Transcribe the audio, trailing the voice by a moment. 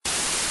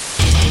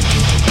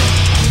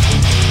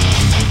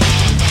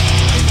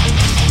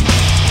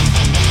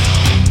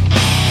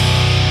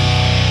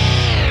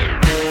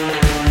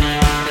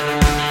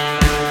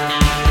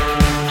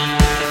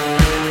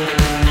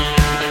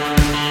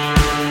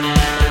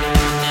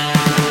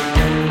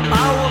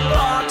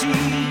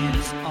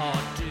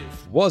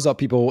What is up,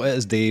 people? It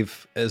is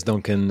Dave, it is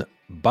Duncan,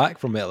 back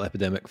from Metal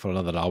Epidemic for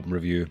another album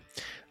review.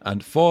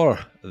 And for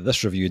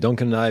this review,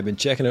 Duncan and I have been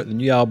checking out the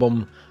new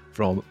album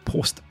from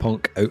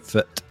post-punk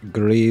outfit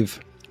Grave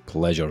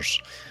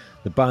Pleasures.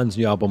 The band's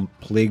new album,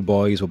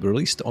 Plagueboys, will be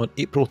released on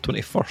April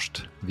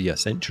 21st via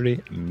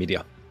Century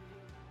Media.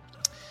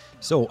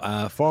 So,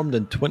 formed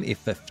in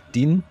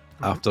 2015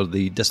 after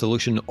the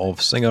dissolution of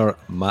singer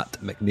Matt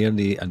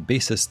McNerney and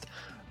bassist,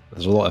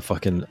 there's a lot of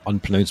fucking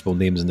unpronounceable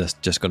names in this,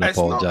 just going to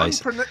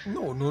apologise.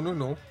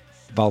 No.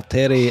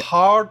 Valtteri.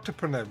 Hard to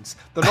pronounce.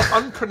 They're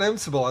not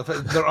unpronounceable. If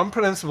they're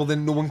unpronounceable,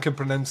 then no one can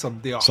pronounce them.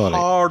 They are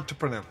hard to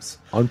pronounce.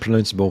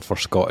 Unpronounceable for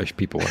Scottish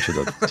people. I should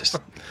have just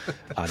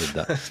added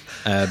that.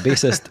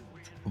 Bassist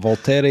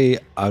Valtteri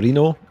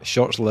Arino,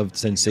 short-lived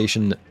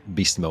sensation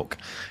Beast Milk.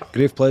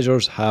 Grave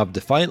Pleasures have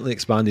defiantly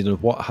expanded on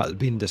what has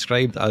been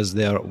described as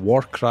their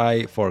war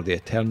cry for the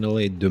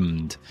eternally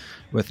doomed,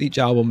 with each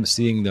album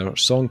seeing their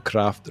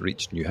songcraft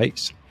reach new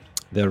heights.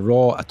 Their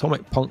raw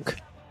atomic punk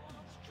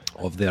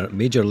of their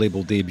major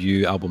label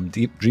debut album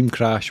Dream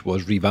Crash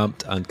was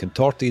revamped and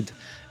contorted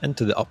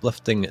into the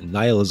uplifting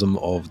nihilism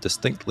of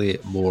distinctly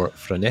more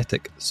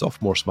frenetic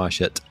sophomore smash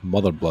hit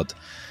Mother Blood,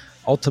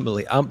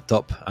 ultimately amped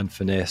up and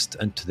finessed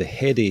into the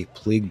heady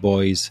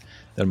Plagueboys,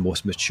 their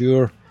most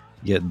mature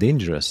yet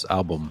dangerous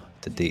album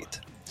to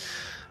date.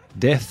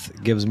 Death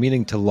gives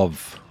meaning to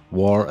love.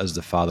 War is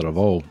the father of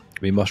all.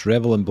 We must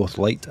revel in both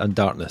light and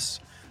darkness,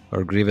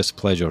 our gravest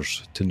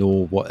pleasures, to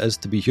know what is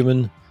to be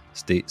human,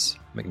 states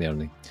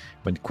McNerney,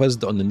 when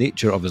quizzed on the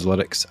nature of his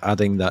lyrics,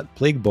 adding that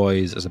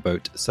Plagueboys is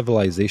about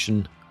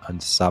civilization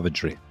and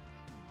savagery.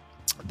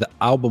 The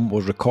album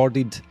was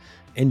recorded,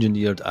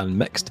 engineered and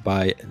mixed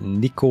by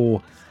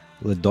Nico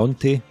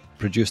Ledonte,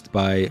 produced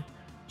by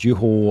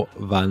Juho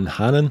Van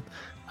Hanen,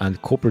 and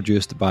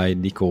co-produced by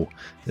Nico.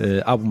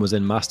 The album was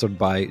then mastered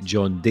by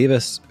John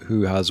Davis,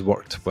 who has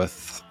worked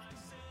with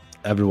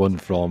everyone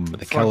from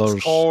The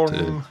Killers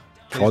to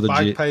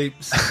Prodigy,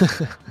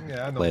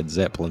 yeah, I know. Led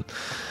Zeppelin,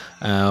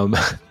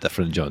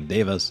 different John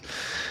Davis.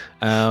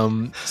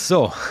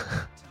 So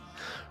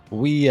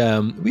we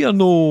are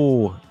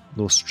no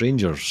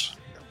strangers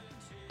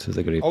to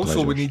the Grave Also,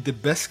 Pleasures. we need the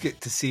biscuit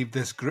to save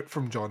this group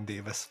from John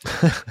Davis.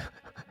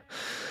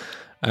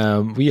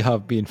 We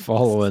have been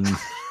following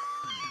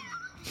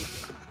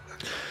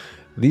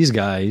these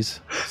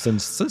guys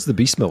since the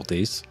Beast Milk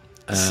days.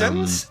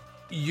 Since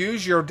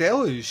Use Your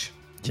Deluge.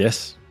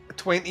 Yes.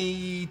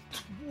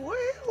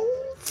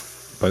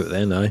 2012. About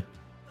then, aye.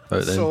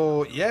 About then.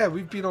 So yeah,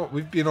 we've been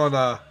on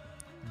a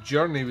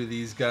journey with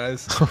these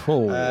guys.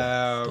 Oh,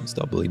 don't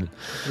stop believing.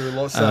 Through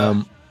lots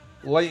of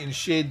light and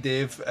shade,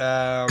 Dave.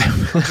 I'm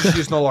just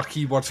using all our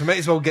keywords. We might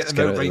as well get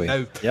them out right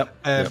now. Yep.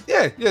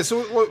 Yeah.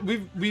 So look,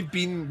 we've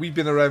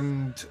been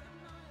around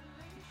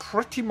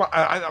pretty much.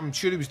 I'm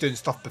sure he was doing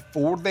stuff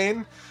before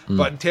then,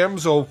 but in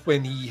terms of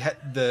when he hit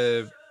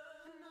the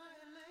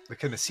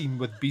kind of scene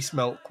with Beast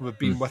Milk, we've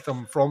been with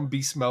him from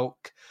Beast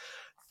Milk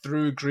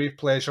through Grave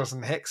Pleasures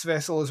and Hex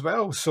Vessel as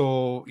well.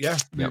 So yeah,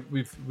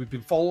 we've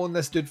been following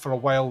this dude for a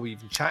while. We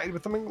even chatted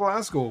with him in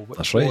Glasgow,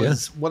 which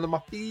was one of my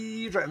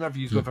favourite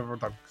interviews we've ever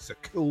done. He's a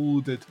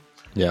cool dude.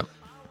 Yeah.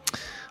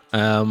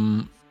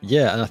 And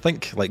I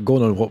think like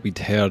going on what we'd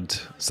heard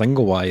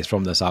single wise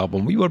from this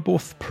album, we were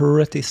both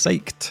pretty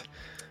psyched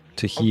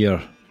to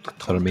hear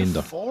the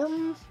remainder.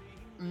 Form,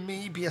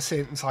 maybe a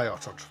sentence I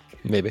uttered.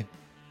 Maybe.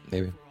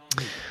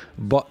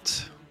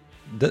 But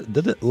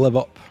did it live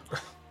up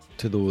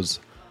to those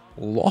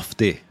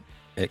lofty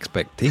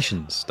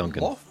expectations,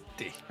 Duncan?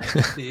 Lofty,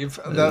 Dave.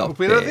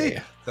 Where are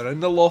they? They're in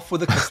the loft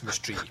with a Christmas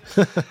tree.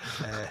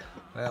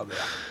 Well, there.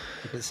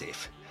 Keep it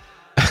safe.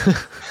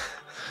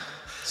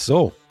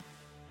 So,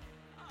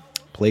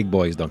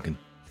 Plagueboys, Duncan.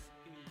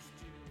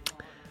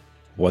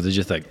 What did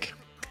you think?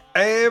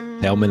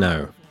 Tell me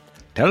now.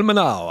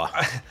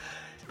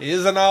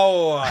 Here's an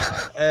hour.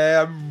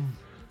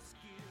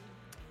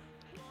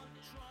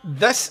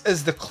 This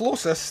is the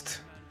closest,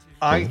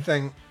 I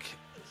think,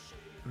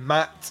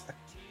 Matt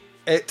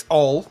et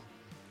al.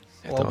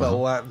 A little bit of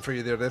Latin for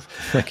you there, Dave.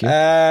 Thank you.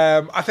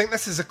 I think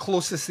this is the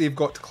closest they've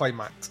got to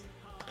Climax.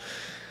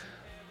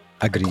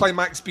 Agreed.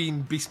 Climax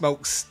being Beast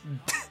Milk's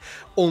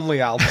only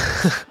album,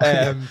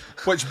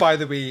 which, by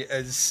the way,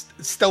 is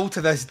still to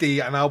this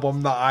day an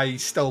album that I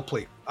still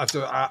play.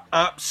 I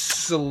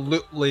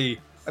absolutely,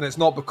 and it's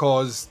not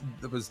because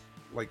there was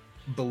like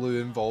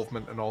Baloo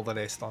involvement and all the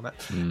rest on it.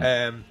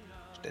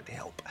 Did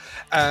help.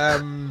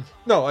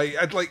 No,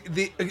 I'd like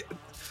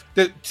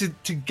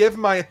to give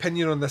my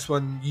opinion on this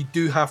one. You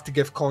do have to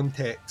give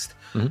context.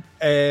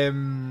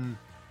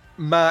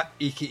 Matt,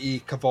 aka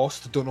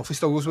Kavost, don't know if he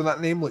still goes with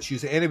that name, let's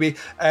use it anyway,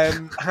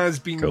 has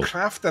been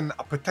crafting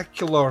a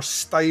particular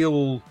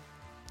style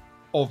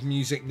of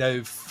music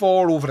now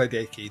for over a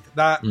decade.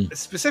 That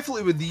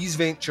specifically with these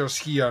ventures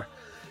here,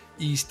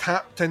 he's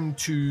tapped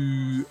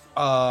into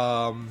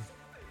a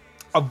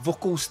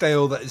vocal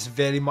style that is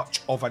very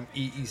much of an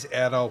 80s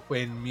era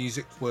when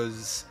music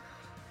was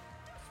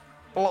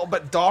a little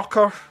bit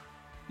darker.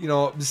 You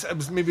know, it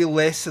was maybe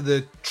less of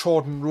the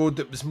trodden road.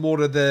 It was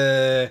more of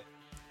the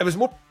it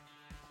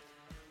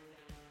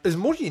was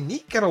more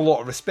unique in a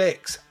lot of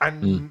respects,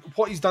 and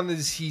what he's done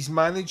is he's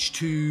managed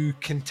to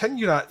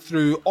continue that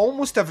through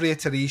almost every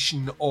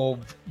iteration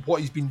of what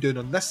he's been doing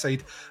on this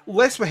side.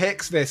 Less with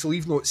Hex Vessel,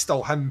 even though it's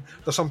still him.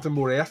 There's something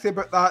more earthy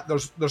about that.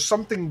 There's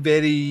something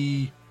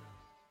very,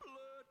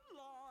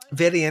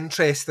 very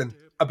interesting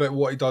about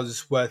what he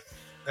does with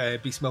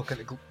Beast Milk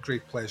into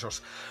Grave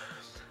Pleasures.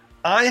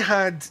 I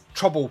had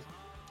trouble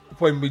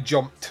when we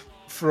jumped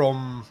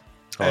from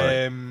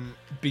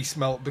Beast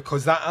Milk,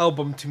 because that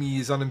album to me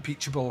is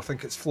unimpeachable. I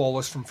think it's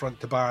flawless from front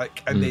to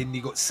back. And then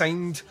you got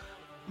signed,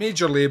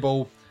 major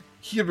label,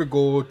 here we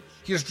go,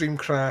 here's Dream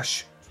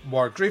Crash,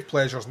 more Grave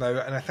Pleasures now,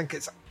 and I think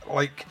it's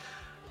like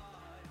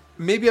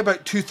maybe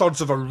about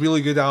 2/3 of a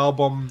really good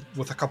album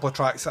with a couple of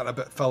tracks that are a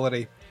bit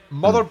fillery.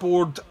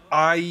 Motherboard,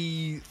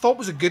 I thought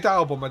was a good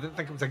album. I didn't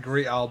think it was a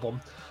great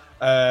album.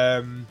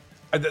 And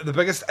the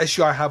biggest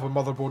issue I have with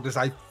Motherboard is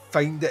I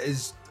find it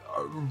is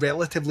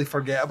relatively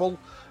forgettable.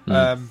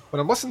 When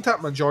I'm listening to it,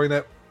 I'm enjoying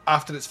it.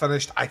 After it's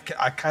finished, I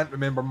can't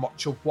remember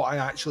much of what I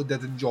actually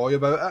did enjoy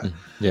about it.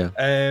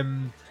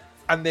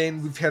 And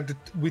then we'd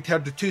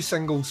heard the 2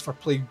 singles for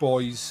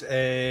Plagueboys,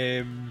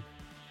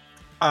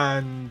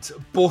 and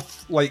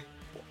both like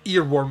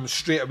earworms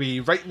straight away,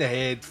 right in the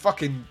head.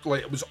 Fucking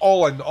like it was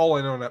all in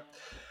on it.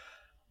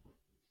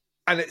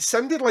 And it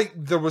sounded like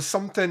there was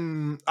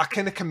something, a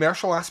kind of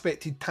commercial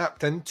aspect he'd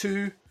tapped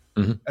into.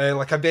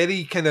 Like a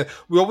very kind of,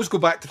 we always go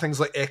back to things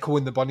like Echo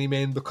and the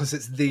Bunnymen because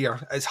it's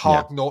there. It's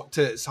hard not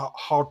to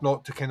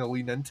kind of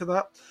lean into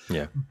that.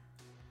 Yeah.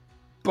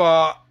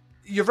 But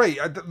you're right.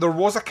 There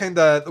was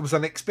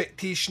an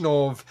expectation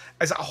of,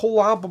 is it a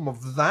whole album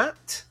of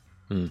that?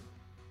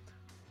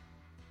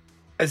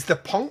 Is the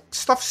punk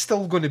stuff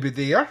still going to be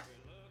there?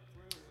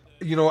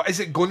 You know, is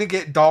it going to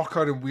get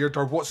darker and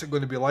weirder? What's it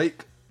going to be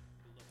like?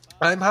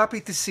 I'm happy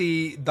to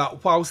say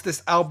that whilst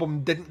this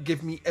album didn't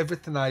give me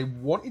everything I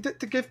wanted it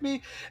to give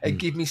me, it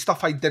gave me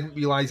stuff I didn't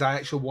realise I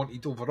actually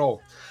wanted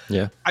overall.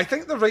 Yeah, I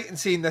think they're right in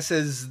saying this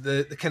is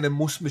the kind of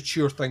most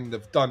mature thing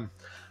they've done.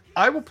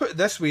 I will put it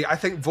this way, I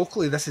think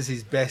vocally this is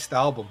his best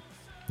album.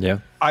 Yeah.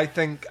 I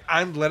think,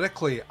 and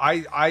lyrically,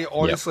 I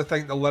honestly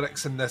think the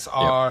lyrics in this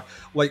are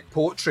like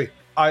poetry.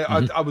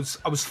 I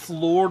was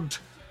floored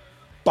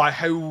by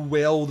how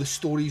well the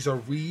stories are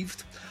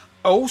weaved.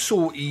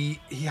 Also, he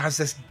has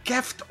this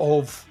gift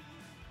of,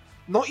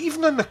 not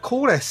even in the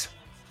chorus,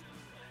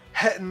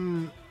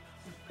 hitting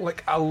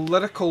like a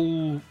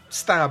lyrical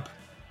stab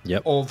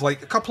of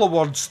like a couple of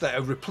words that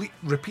are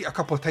repeat a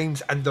couple of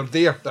times, and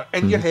they're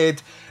in your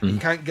head, you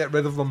can't get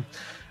rid of them.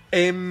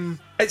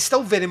 It's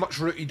still very much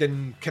rooted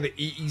in kind of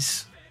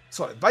 80s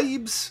sort of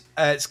vibes.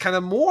 It's kind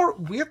of more,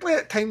 weirdly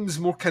at times,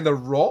 more kind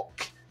of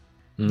rock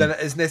than it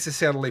is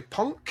necessarily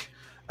punk.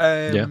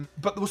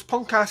 But those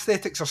punk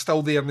aesthetics are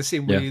still there in the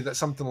same way that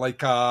something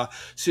like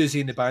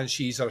Susie and the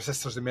Banshees or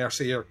Sisters of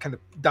Mercy are kind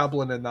of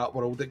dabbling in that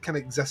world. It kind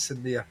of exists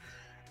in there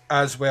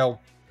as well.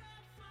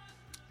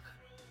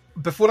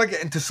 Before I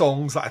get into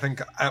songs that I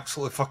think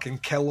absolutely fucking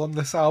kill on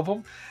this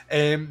album,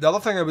 the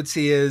other thing I would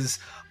say is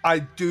I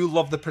do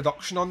love the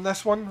production on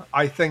this one.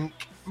 I think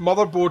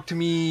Motherboard to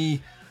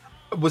me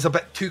was a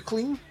bit too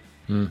clean.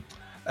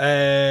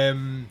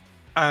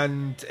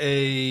 And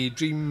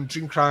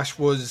Dream Crash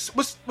was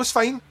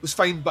fine,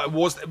 but it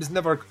was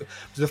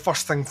the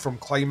first thing from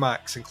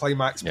Climax, and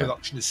Climax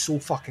production is so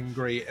fucking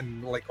great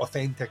and like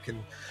authentic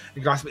and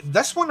grasping.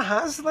 This one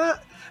has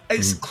that.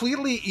 It's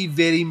clearly a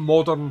very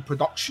modern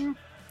production.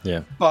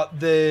 Yeah. But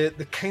the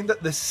kind of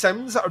the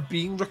sounds that are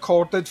being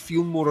recorded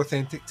feel more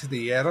authentic to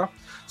the era.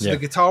 So the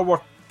guitar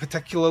work,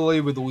 particularly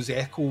with those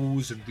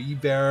echoes and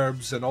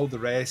reverbs and all the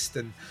rest,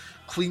 and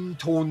clean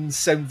tones,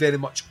 sound very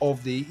much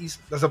of the 80s.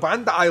 There's a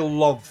band that I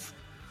love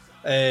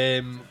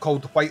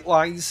called White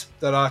Lies.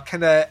 They're a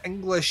kind of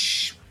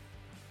English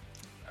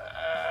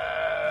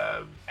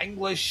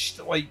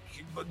like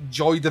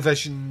Joy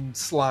Division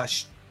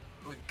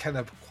 / kind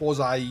of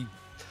quasi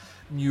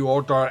New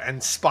Order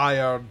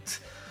inspired,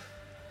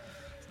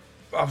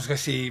 I was going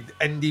to say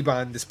indie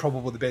band is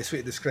probably the best way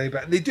to describe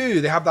it. And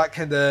they have that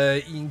kind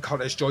of Ian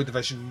Curtis Joy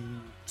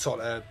Division sort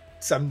of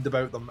sound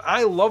about them.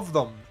 I love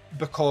them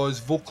because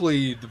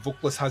vocally the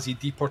vocalist has a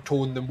deeper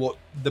tone than what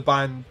the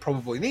band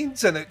probably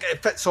needs, and it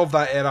fits off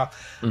that era.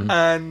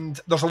 And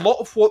there's a lot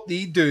of what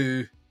they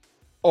do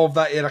of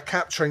that era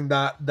capturing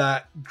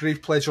that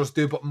Grave Pleasures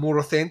do, but more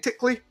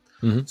authentically.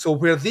 So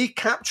where they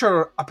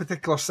capture a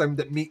particular sound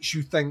that makes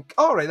you think,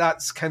 all right,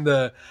 that's kind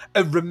of,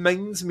 it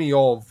reminds me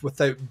of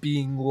without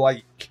being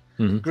like.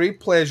 Grave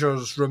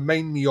Pleasures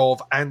remind me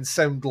of and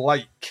sound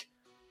like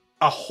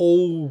a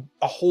whole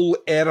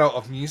era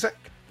of music,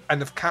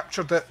 and have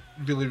captured it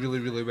really, really,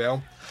 really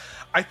well.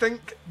 I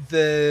think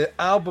the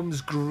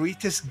album's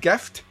greatest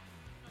gift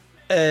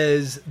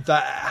is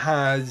that it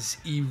has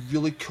a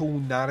really cool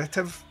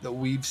narrative that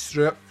weaves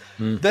through it.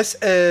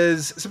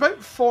 It's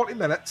about 40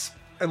 minutes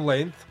in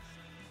length.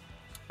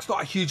 It's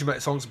not a huge amount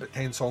of songs, about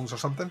 10 songs or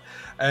something.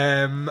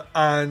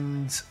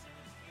 And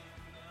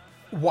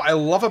what I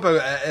love about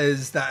it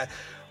is that,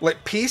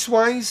 like,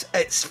 pace-wise,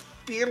 it's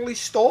fairly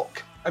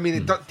stock. I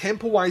mean,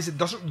 tempo-wise, it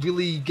doesn't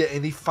really get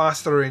any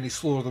faster or any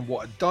slower than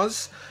what it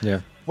does.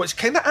 Yeah. Which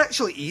kind of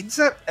actually aids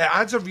it. It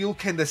adds a real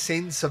kind of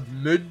sense of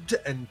mood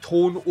and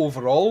tone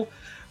overall.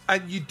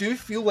 And you do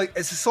feel like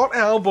it's a sort of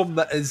album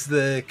that is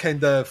the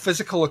kind of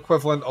physical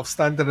equivalent of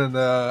standing in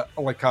a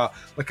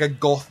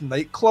goth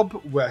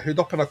nightclub with a hood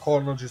up in a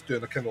corner, just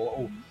doing a kind of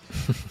little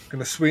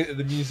kind of sway to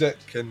the music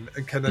and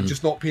kind of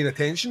just not paying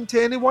attention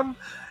to anyone.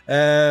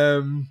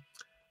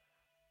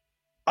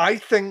 I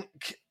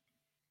think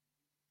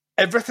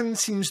everything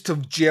seems to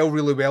gel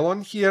really well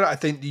on here. I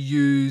think they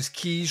use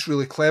keys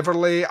really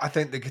cleverly. I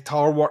think the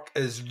guitar work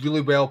is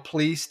really well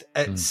placed.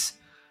 It's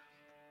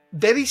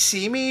very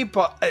samey,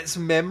 but it's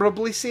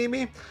memorably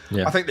samey.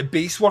 Yeah. I think the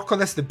bass work on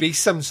this, the bass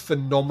sounds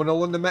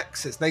phenomenal in the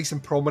mix. It's nice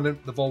and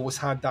prominent. They've always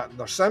had that in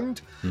their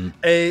sound.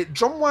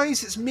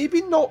 Drum-wise, it's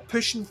maybe not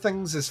pushing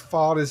things as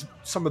far as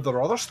some of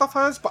their other stuff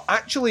has, but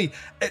actually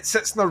it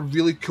sits in a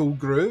really cool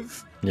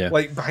groove. Yeah.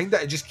 Like behind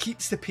it just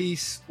keeps the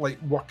pace like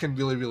working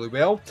really, really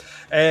well.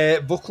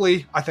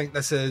 Vocally, I think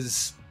this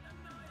is,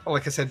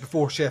 like I said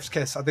before, Chef's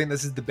Kiss. I think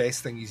this is the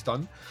best thing he's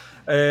done.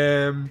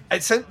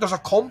 There's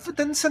a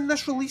confidence in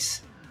this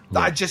release that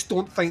I just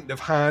don't think they've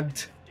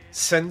had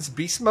since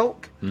Beast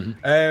Milk.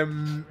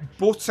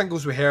 Both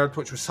singles we heard,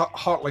 which was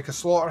Heart Like a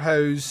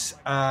Slaughterhouse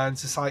and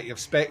Society of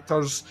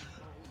Spectres,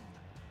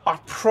 are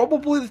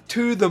probably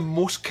two of the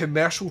most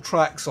commercial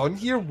tracks on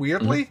here,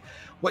 weirdly,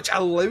 which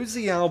allows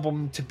the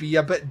album to be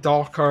a bit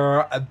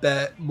darker, a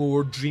bit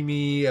more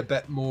dreamy, a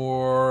bit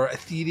more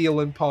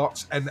ethereal in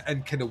parts, and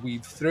kind of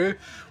weave through.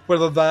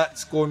 Whether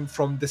that's going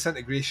from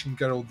Disintegration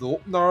Girl, the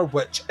opener,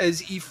 which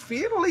is a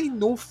fairly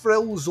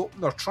no-frills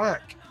opener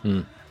track.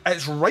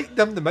 It's right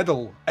down the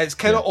middle. It's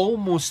kind of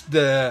almost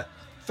the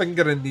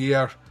finger in the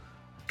air,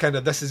 kind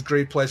of this is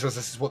Grave Pleasures,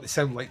 this is what they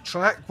sound like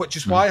track, which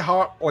is why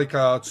Heart Like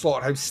a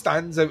Slaughterhouse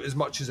stands out as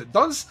much as it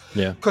does.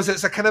 Because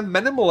it's a kind of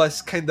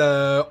minimalist, kind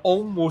of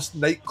almost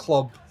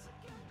nightclub,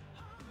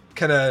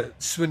 kind of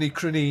swoony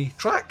croony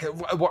track.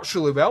 It works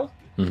really well.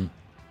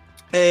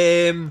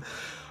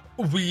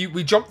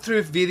 We jumped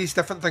through various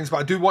different things, but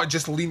I do want to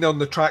just lean on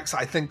the tracks that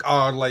I think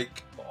are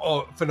like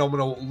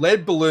phenomenal.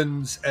 Lead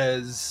Balloons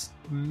is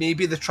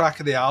maybe the track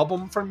of the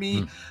album for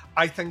me.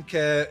 I think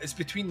it's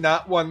between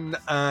that one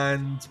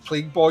and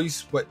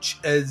Plagueboys, which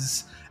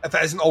is, if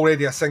it isn't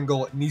already a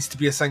single, it needs to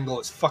be a single.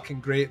 It's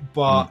fucking great.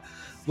 But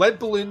Lead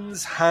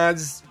Balloons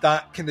has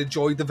that kind of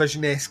Joy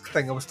Division-esque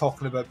thing I was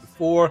talking about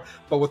before,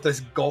 but with this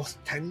goth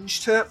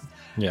tinge to it.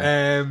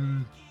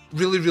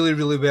 Really, really,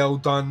 really well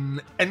done.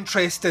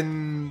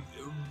 Interesting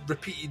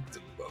repeated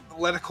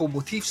lyrical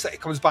motifs that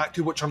it comes back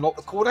to, which are not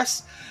the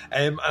chorus,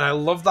 and I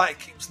love that it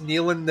keeps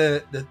nailing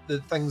the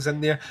things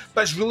in there,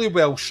 but it's really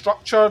well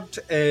structured.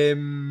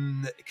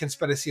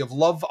 Conspiracy of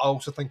Love I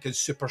also think is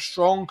super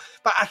strong,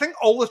 but I think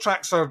all the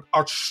tracks are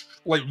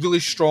like really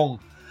strong.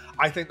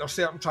 I think there's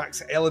certain tracks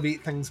that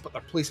elevate things, but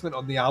their placement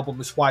on the album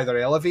is why they're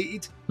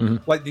elevated.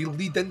 Like they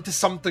lead into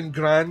something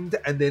grand,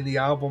 and then the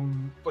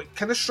album like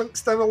kind of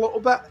shrinks down a little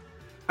bit,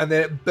 and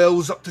then it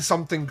builds up to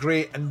something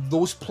great, and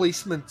those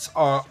placements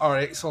are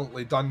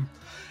excellently done.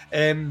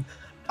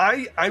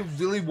 I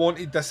really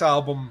wanted this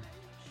album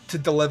to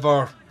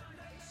deliver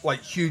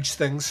like huge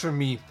things for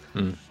me,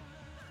 and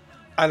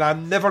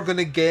I'm never going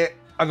to get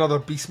another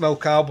Beast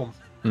Milk album,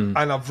 and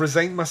I've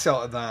resigned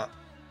myself to that.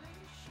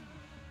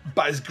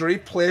 But as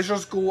Grave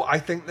Pleasures go, I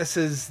think this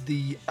is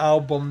the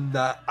album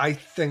that I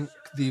think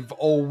they've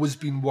always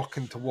been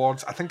working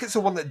towards. I think it's the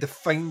one that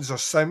defines their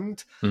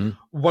sound,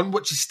 one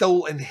which is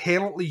still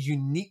inherently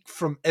unique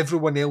from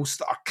everyone else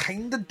that are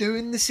kind of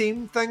doing the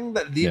same thing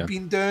that they've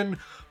been doing,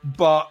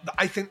 but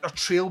I think they're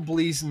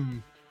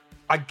trailblazing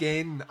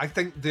again. I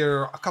think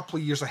they're a couple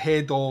of years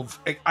ahead of,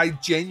 I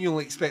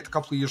genuinely expect a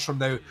couple of years from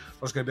now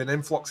there's going to be an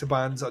influx of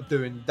bands that are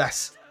doing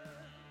this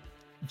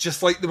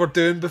just like they were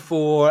doing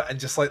before and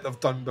just like they've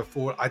done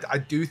before. I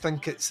do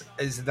think it's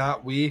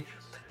that way.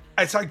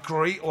 It's a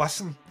great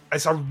listen.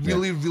 It's a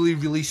really, really,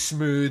 really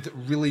smooth,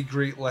 really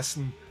great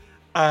listen.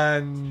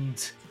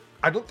 And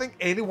I don't think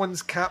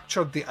anyone's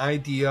captured the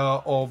idea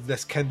of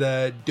this kind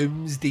of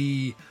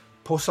doomsday,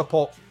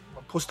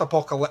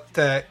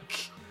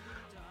 post-apocalyptic,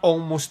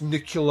 almost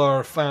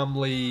nuclear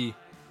family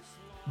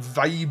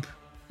vibe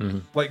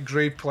like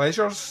Grave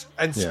Pleasures.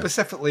 And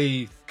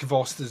specifically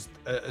Kvost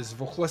as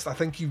vocalist. I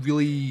think if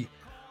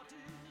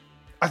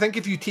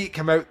you take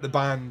him out the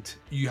band,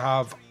 you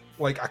have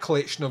like a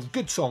collection of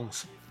good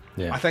songs.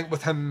 I think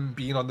with him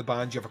being on the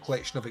band, you have a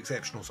collection of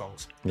exceptional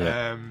songs.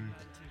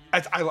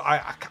 It's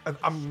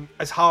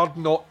hard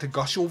not to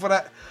gush over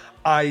it.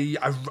 I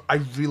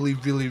really,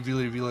 really,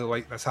 really, really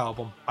like this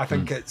album. I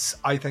think it's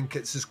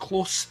as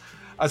close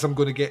as I'm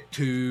going to get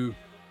to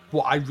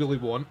what I really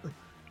want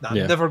that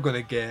I'm never going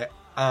to get,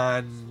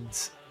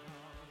 and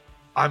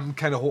I'm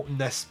kind of hoping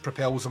this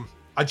propels them.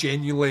 I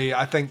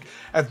think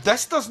if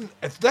this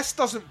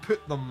doesn't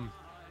put them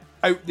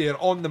out there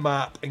on the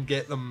map and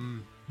get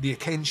them the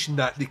attention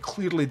that they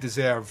clearly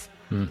deserve,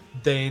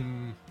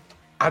 then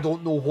I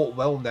don't know what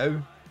will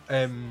now.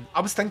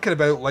 I was thinking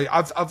about like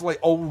I've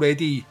like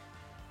already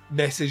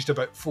messaged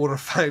about 4 or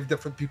 5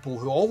 different people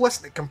who all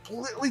listen to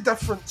completely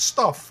different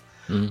stuff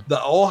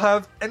that all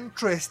have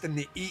interest in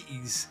the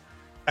 80s,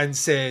 and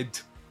said,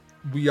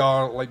 we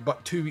are like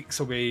but 2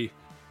 weeks away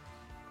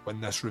when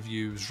this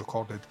review is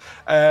recorded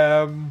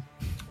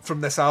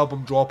from this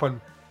album dropping.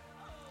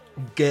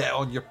 Get it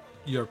on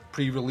your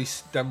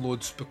pre-release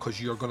downloads because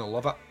you're going to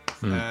love it.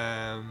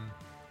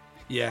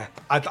 Yeah,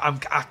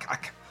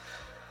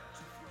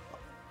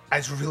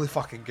 it's really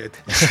fucking good.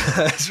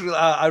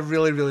 I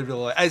really like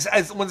it.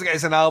 It's once again,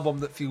 it's an album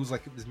that feels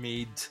like it was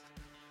made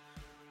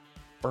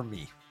for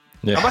me.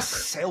 Yeah. I'm a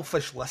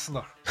selfish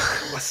listener.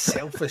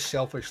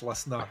 Selfish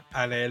listener,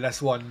 and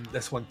this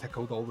one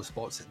tickled all the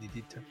spots it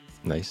needed to.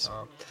 Nice.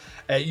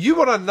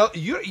 You're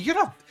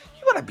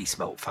a Beast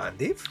Mode fan,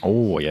 Dave.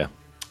 Oh yeah,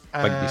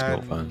 big Beast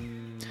Mode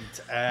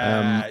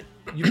fan.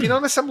 You've been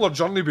on a similar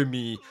journey with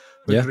me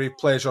with Grave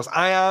Pleasures.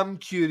 I am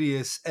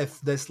curious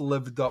if this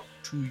lived up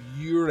to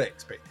your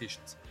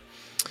expectations.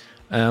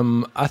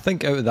 I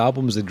think out of the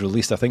albums they'd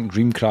released, I think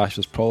Dream Crash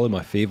was probably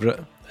my favourite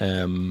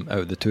out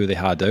of the two they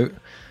had out.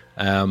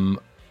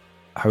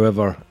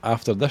 However,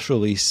 after this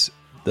release,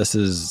 this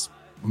is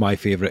my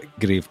favourite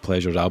Grave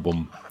Pleasures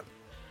album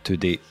to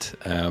date.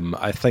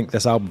 I think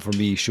this album for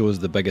me shows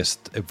the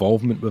biggest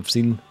involvement we've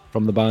seen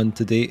from the band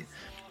to date.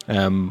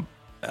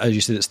 As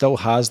you said, it still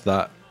has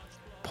that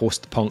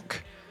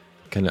post-punk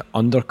kind of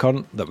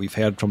undercurrent that we've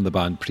heard from the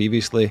band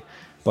previously,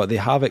 but they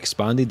have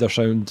expanded their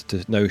sound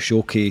to now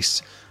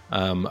showcase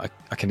a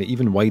kind of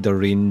even wider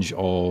range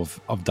of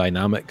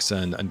dynamics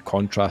and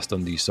contrast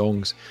on these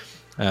songs.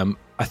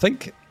 I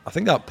think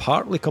that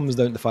partly comes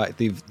down to the fact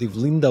they've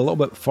leaned a little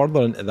bit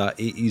further into that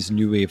 80s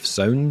new wave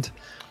sound,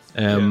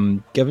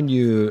 giving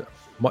you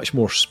much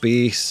more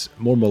space,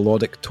 more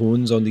melodic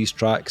tones on these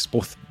tracks,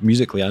 both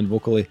musically and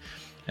vocally.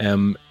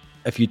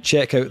 If you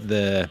check out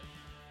the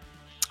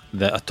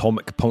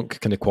atomic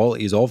punk kind of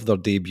qualities of their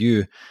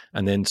debut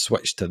and then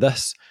switch to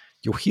this,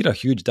 you'll hear a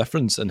huge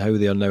difference in how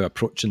they are now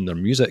approaching their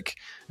music.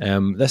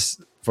 This,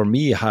 for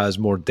me, has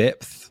more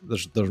depth.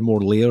 There's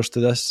more layers to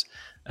this.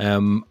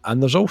 And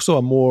there's also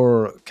a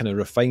more kind of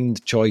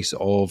refined choice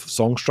of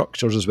song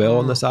structures as well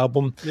on this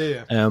album.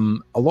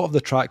 A lot of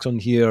the tracks on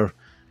here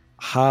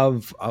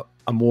have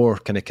a more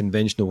kind of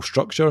conventional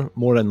structure,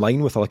 more in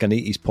line with like an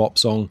 80s pop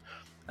song.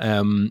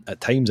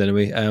 At times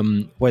anyway,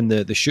 when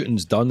the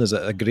shooting's done is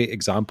a great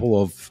example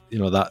of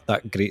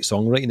that great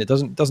songwriting. It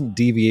doesn't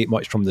deviate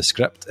much from the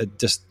script. It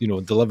just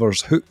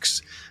delivers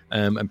hooks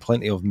and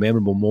plenty of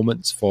memorable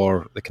moments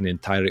for the kind of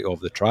entirety of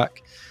the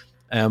track.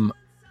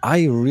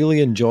 I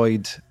really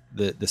enjoyed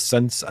the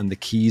synths and the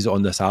keys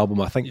on this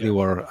album. I think they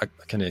were a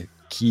kind of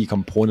key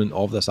component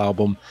of this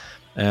album.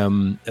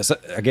 It's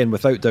again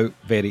without doubt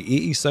very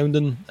 80s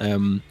sounding.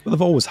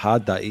 They've always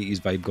had that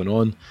 80s vibe going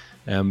on.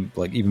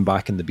 Like even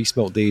back in the Beast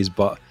Melt days,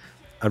 but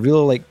I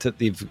really liked that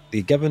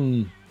they've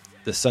given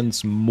the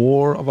synths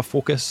more of a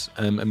focus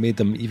and made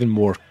them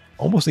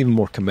almost even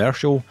more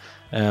commercial,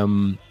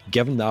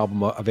 giving the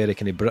album a very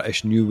kind of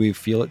British new wave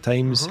feel at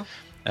times.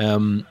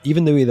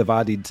 Even the way they've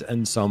added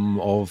in some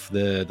of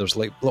there's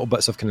like little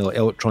bits of kind of like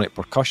electronic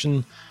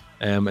percussion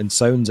and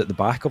sounds at the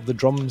back of the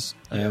drums.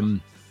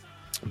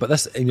 But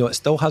this, it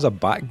still has a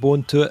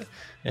backbone to it.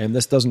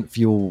 This doesn't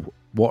feel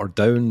watered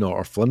down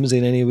or flimsy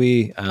in any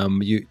way.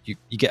 You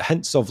get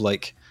hints of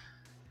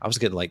I was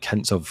getting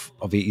hints of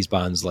 80s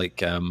bands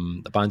like a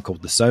band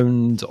called The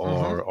Sound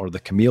or the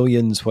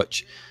Chameleons,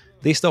 which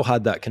they still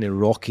had that kind of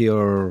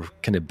rockier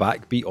kind of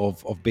backbeat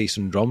of bass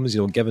and drums,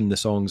 giving the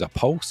songs a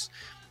pulse.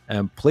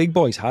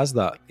 Plagueboys has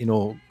that,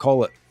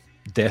 call it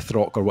death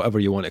rock or whatever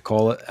you want to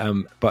call it,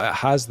 but it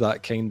has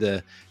that kind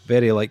of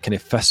very kind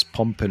of fist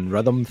pumping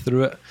rhythm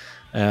through it.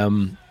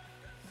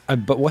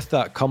 But with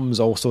that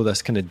comes also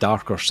this kind of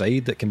darker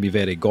side that can be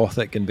very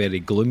gothic and very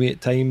gloomy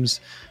at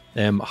times.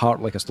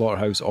 Heart Like a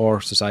Slaughterhouse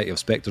or Society of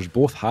Spectres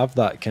both have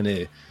that kind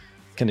of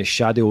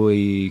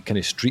shadowy kind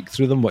of streak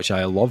through them, which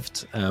I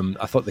loved.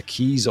 I thought the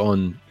keys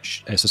on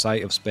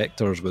Society of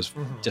Spectres was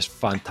just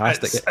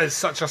fantastic. It's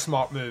such a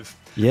smart move.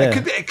 Yeah,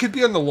 it could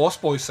be on the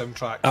Lost Boys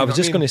soundtrack. I was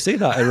just going to say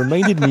that. It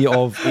reminded me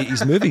of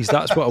 80s movies.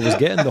 That's what I was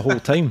getting the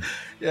whole time.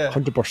 Yeah,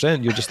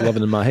 100%. You're just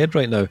living in my head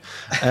right now.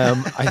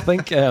 I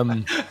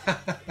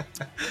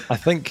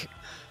think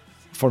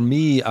for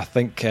me,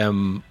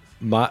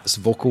 Matt's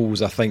vocals,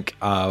 they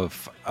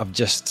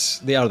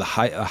are the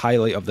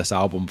highlight of this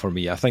album for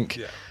me. I think.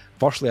 Yeah.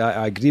 Firstly,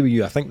 I agree with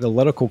you. I think the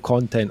lyrical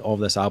content of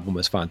this album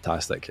is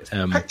fantastic.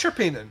 Picture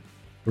painting.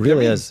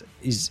 Really is.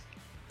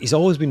 He's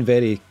always been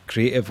very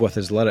creative with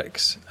his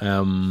lyrics,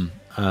 and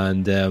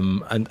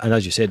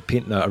as you said,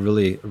 painting a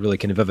really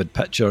kind of vivid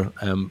picture.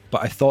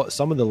 But I thought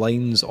some of the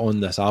lines on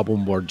this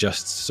album were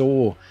just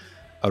so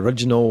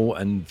original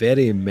and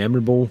very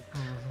memorable.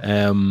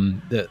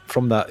 That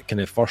from that kind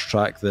of first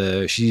track,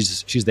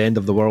 she's the end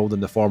of the world in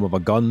the form of a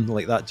gun,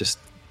 like that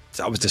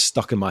was just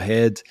stuck in my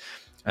head.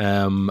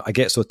 I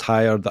get so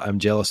tired that I'm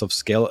jealous of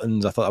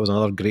skeletons. I thought that was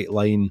another great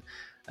line.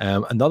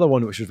 Another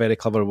one which was very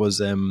clever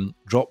was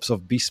drops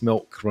of beast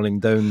milk running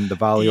down the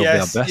valley of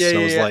the abyss. Yeah,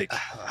 I was like,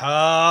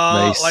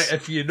 nice. Like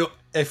if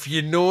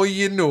you know,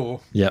 you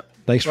know. Yeah,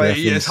 nice right,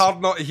 reference. Yeah, it's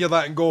hard not to hear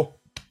that and go.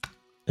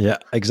 Yeah,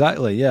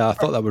 exactly. Yeah, I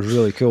thought that was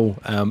really cool.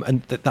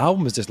 And the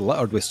album is just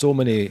littered with so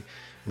many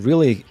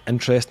really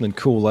interesting and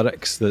cool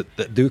lyrics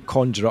that do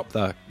conjure up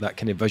that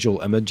kind of visual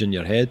image in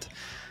your head.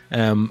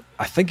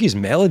 I think his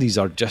melodies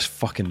are just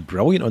fucking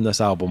brilliant on this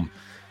album.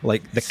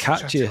 Like the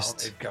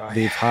catchiest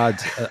they've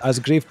had as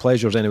Grave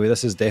Pleasures. Anyway,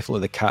 this is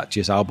definitely the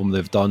catchiest album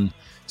they've done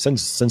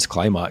since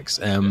Climax.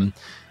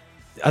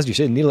 As you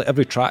say, nearly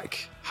every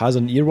track has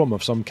an earworm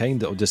of some kind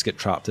that'll just get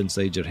trapped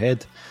inside your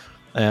head.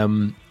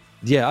 I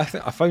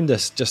found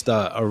this just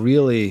a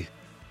really,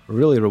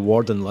 really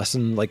rewarding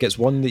listen. Like it's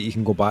one that you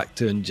can go back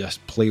to and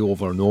just play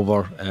over and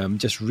over.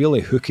 Just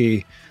really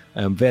hooky,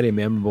 very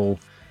memorable.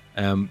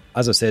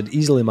 As I said,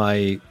 easily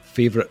my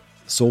favourite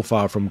so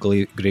far from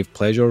Grave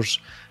Pleasures.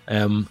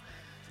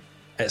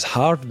 It's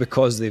hard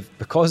because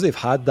they've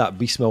had that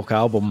Beast Milk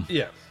album.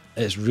 Yeah,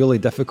 it's really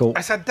difficult.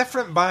 It's a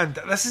different band.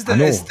 This is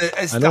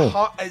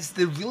it's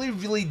the really,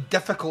 really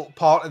difficult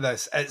part of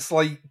this. It's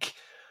like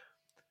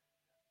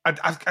I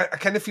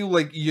kind of feel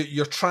like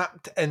you're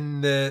trapped in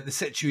the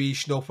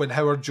situation of when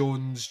Howard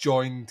Jones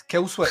joined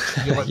Killswitch.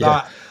 And you're like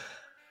that.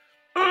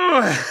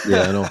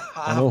 Yeah,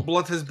 I know.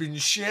 Blood has been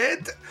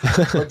shed,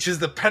 which is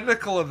the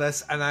pinnacle of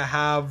this, and I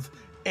have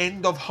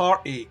End of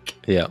Heartache.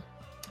 Yeah.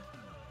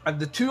 And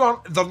the two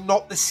they're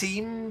not the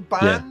same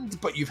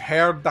band, but you've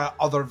heard that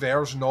other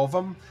version of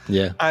them.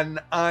 Yeah. And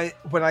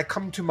when I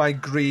come to my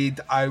grade,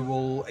 I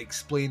will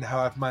explain how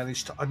I've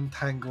managed to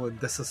untangle and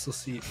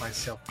disassociate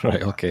myself from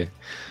Right, that. okay.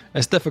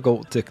 It's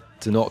difficult to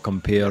not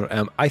compare.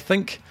 I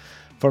think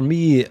for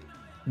me,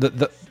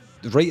 the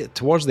right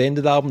towards the end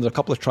of the album, there are a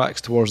couple of tracks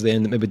towards the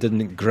end that maybe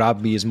didn't grab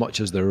me as much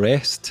as the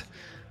rest.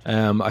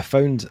 I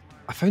found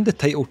the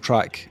title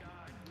track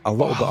a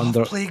little bit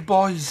under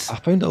Plagueboys. I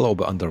found it a little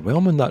bit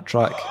underwhelming, that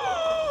track.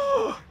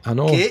 I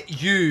know.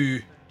 Get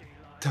you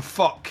to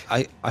fuck.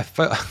 I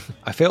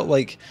felt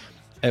like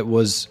it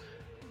was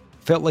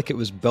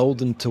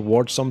building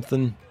towards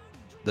something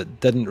that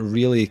didn't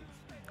really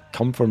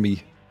come for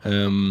me.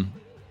 The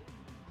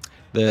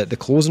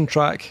closing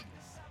track,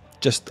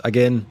 just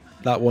again,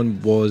 that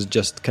one was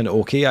just kind of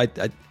okay.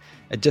 It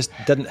just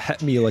didn't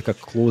hit me like a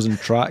closing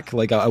track.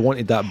 Like I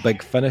wanted that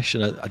big finish,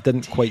 and I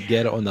didn't quite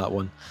get it on that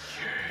one.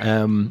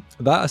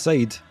 That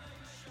aside,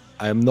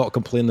 I'm not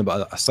complaining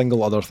about a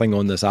single other thing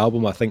on this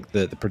album. I think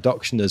the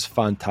production is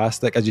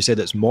fantastic. As you said,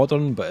 it's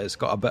modern, but it's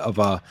got a bit of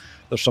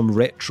there's some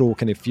retro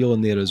kind of feel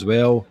in there as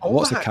well.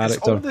 Lots of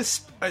character.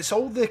 It's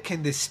all the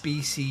kind of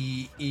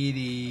spacey,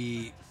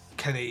 eerie,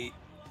 kind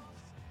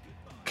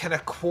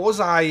of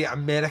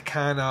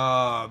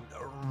quasi-Americana,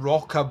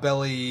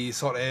 rockabilly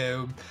sort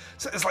of.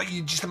 So it's like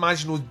you just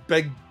imagine those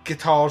big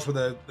guitars with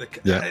it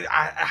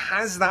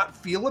has that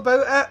feel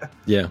about it.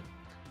 Yeah.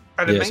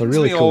 It's a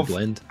really cool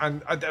blend.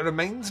 And it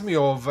reminds me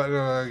of,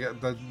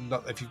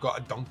 if you've got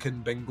a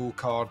Duncan bingo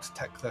card,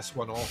 tick this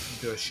one off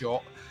and do a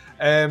shot.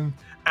 It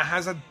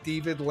has a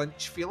David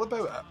Lynch feel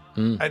about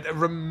it. It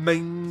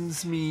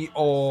reminds me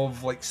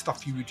of like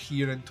stuff you would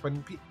hear in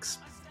Twin Peaks.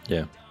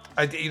 Yeah.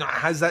 It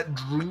has that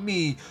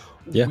dreamy,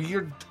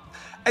 weird...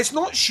 It's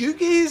not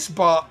shoegaze,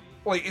 but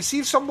like,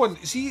 some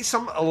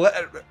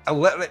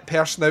illiterate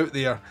person out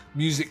there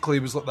musically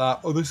was like that,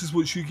 oh, this is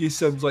what shoegaze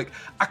sounds like.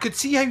 I could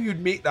see how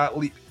you'd make that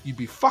leap. You'd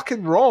be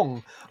fucking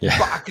wrong,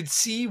 but I could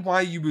see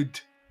why you would,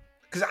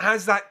 because it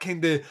has that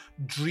kind of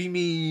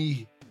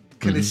dreamy,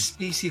 kind of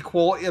spacey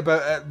quality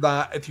about it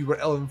that if you were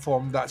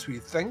ill-informed, that's what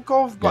you think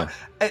of. But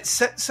it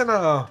sits in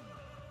the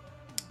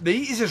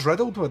 80s is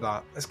riddled with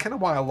that. It's kind of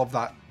why I love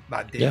that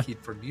decade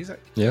for music.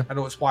 Yeah. I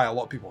know it's why a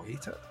lot of people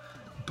hate it.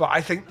 But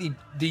I think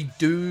they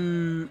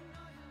don't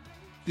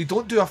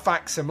do a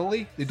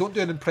facsimile. They don't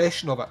do an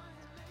impression of it.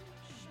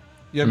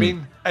 You know what I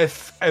mean?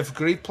 If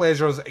Grave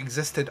Pleasures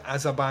existed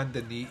as a band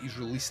in the 80s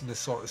releasing this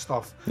sort of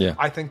stuff,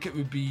 I think it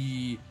would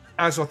be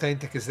as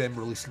authentic as them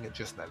releasing it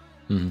just now.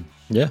 Mm-hmm.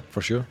 Yeah,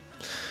 for sure.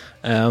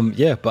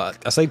 But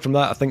aside from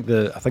that, I think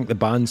the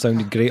band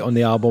sounded great on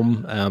the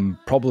album.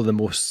 Probably the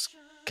most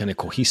kind of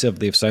cohesive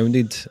they've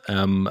sounded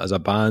as a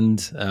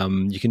band.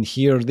 You can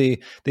hear they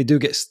do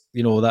get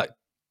that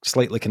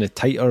slightly kind of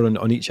tighter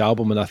on each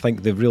album, and I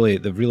think they've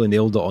really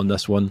nailed it on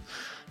this one.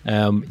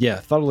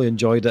 Thoroughly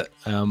enjoyed it.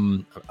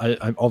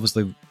 I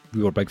obviously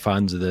we were big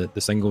fans of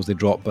the singles they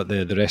dropped, but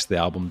the rest of the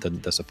album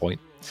didn't disappoint.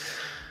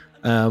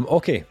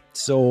 Okay,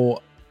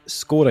 so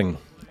scoring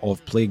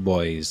of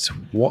Plagueboys.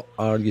 What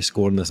are you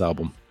scoring this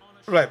album?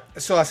 Right,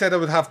 so I said I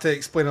would have to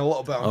explain a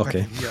little bit on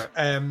here.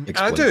 And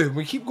I do.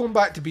 We keep going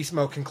back to Beast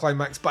Milk and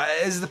Climax, but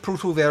it is the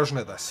proto version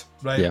of this,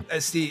 right? Yeah.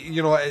 It's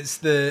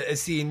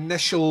the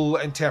initial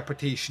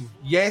interpretation.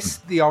 Yes,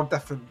 they are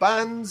different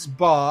bands,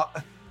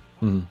 but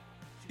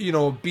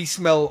Beast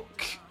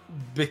Milk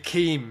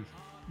became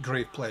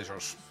Grave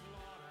Pleasures.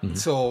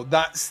 So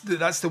that's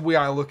the way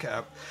I look at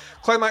it.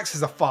 Climax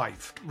is a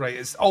 5, right?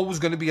 It's always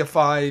going to be a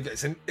 5.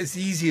 It's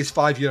the easiest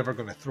 5 you're ever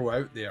going to throw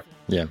out there.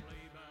 Yeah.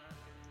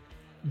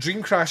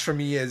 Dream Crash for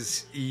me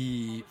is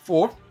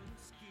E4,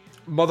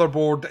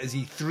 Motherboard is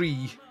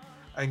E3,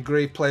 and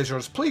Grave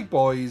Pleasure's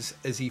Plagueboys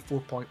is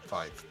E4.5.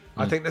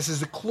 I think this is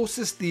the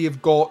closest they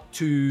have got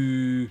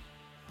to...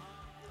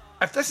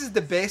 If this is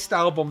the best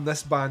album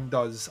this band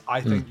does, I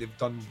think they've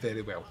done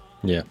very well.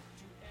 Yeah.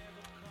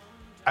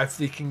 If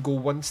they can go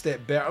one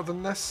step better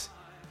than this,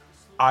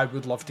 I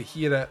would love to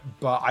hear it.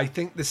 But I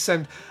think the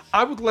sound...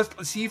 I would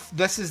see if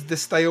this is the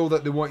style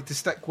that they wanted to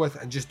stick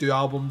with and just do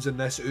albums in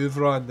this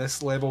oeuvre and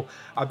this level.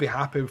 I'd be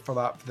happy for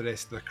that for the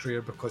rest of their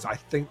career because I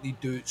think they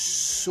do it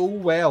so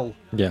well.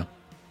 Yeah.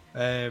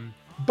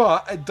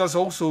 But it does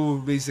also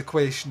raise the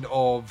question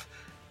of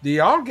they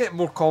are getting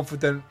more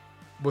confident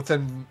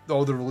within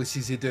all the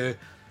releases they do.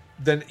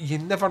 Then you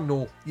never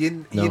know.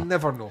 You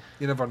never know.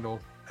 You never know.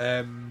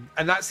 And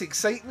that's the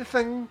exciting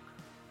thing.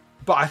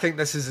 But I think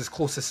this is as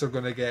close as they're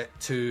going to get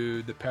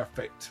to the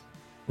perfect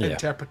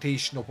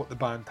interpretation of what the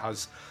band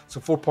has. So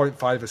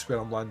 4.5 is where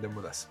I'm landing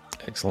with this.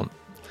 Excellent.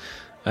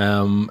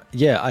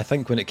 I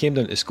think when it came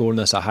down to scoring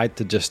this, I had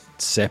to just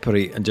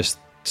separate and just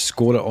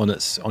score it on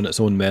its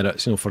own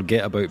merits.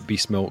 Forget about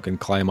Beast Milk and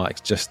Climax.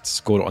 Just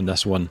score it on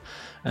this one.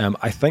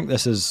 I think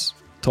this is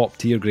top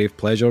tier Grave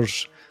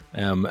Pleasures.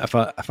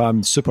 If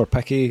I'm super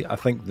picky, I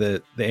think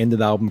the end of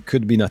the album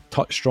could have been a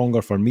touch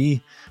stronger for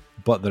me,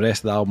 but the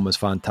rest of the album was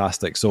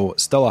fantastic. So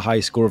still a high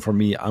score for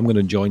me. I'm going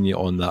to join you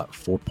on that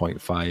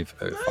 4.5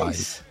 out of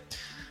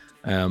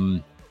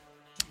 5.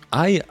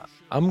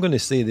 I'm going to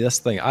say this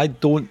thing. I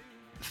don't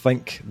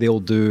think they'll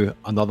do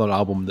another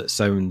album that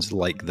sounds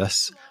like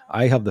this.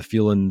 I have the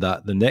feeling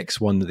that the next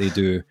one that they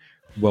do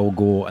will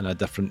go in a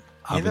different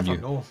avenue.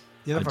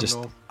 You never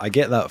know. I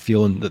get that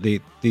feeling that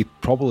they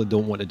probably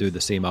don't want to do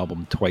the same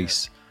album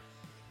twice.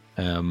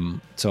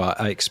 So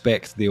I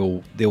expect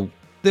they'll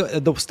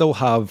still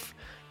have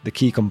the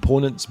key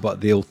components,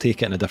 but they'll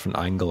take it in a different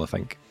angle, I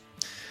think.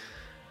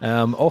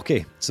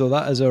 Okay, so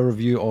that is a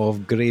review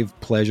of Grave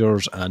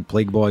Pleasures and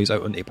Plagueboys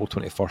out on April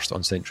 21st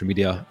on Century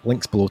Media.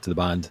 Links below to the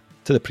band,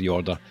 to the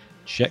pre-order.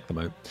 Check them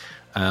out.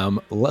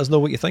 Let us know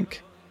what you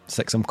think.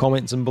 Stick some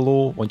comments in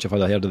below once you've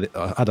had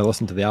a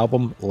listen to the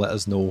album. Let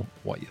us know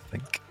what you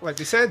think. Like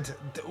we said,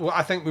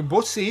 I think we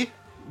both say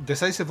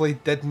decisively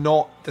did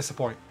not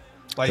disappoint.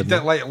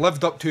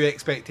 Lived up to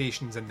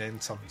expectations and then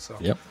some. So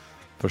yep,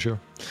 for sure.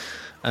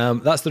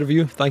 That's the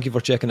review. Thank you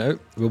for checking it out.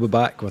 We'll be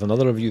back with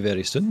another review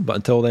very soon. But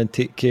until then,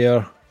 take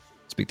care.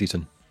 Speak to you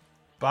soon.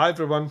 Bye,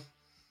 everyone.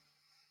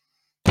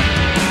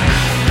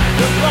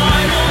 Goodbye.